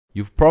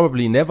You've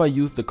probably never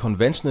used a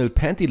conventional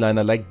panty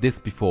liner like this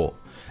before.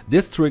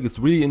 This trick is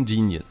really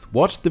ingenious.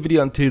 Watch the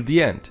video until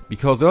the end,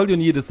 because all you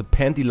need is a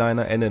panty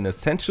liner and an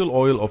essential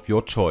oil of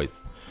your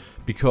choice.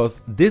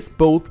 Because this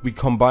both we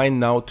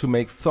combine now to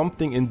make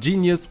something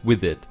ingenious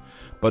with it.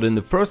 But in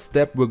the first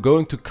step we're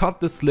going to cut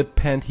the slip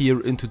pant here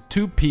into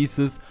two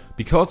pieces,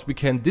 because we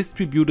can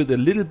distribute it a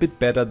little bit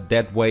better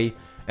that way,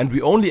 and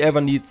we only ever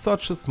need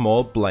such a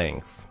small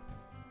blanks.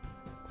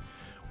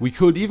 We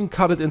could even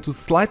cut it into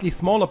slightly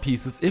smaller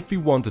pieces if we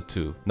wanted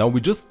to. Now we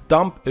just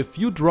dump a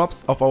few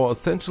drops of our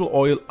essential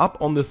oil up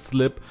on the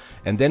slip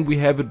and then we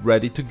have it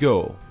ready to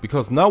go.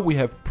 Because now we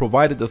have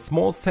provided a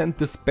small scent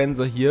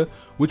dispenser here,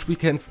 which we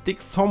can stick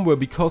somewhere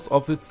because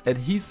of its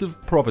adhesive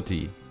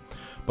property.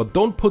 But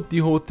don't put the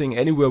whole thing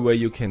anywhere where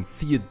you can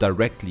see it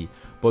directly,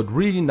 but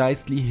really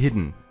nicely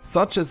hidden,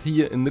 such as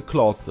here in the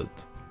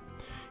closet.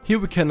 Here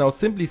we can now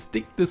simply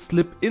stick the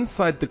slip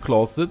inside the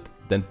closet,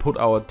 then put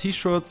our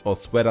t-shirts or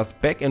sweaters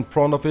back in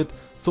front of it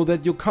so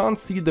that you can't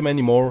see them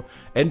anymore,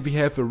 and we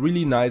have a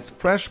really nice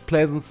fresh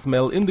pleasant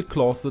smell in the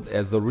closet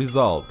as a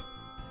result.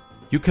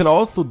 You can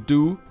also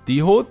do the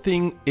whole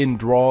thing in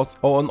drawers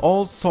or in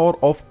all sort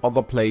of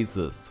other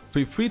places.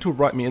 Feel free to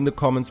write me in the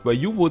comments where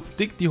you would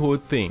stick the whole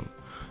thing.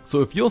 So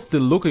if you're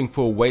still looking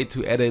for a way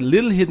to add a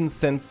little hidden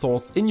scent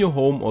source in your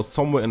home or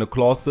somewhere in a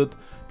closet,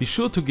 be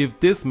sure to give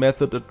this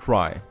method a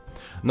try.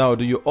 Now,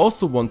 do you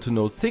also want to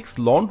know 6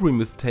 laundry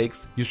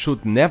mistakes you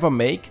should never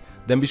make?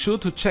 Then be sure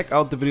to check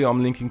out the video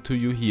I'm linking to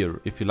you here.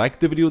 If you liked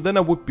the video, then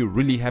I would be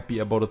really happy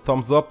about a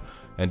thumbs up,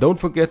 and don't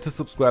forget to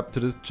subscribe to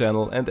this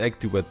channel and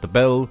activate the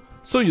bell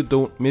so you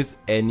don't miss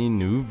any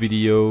new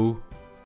video.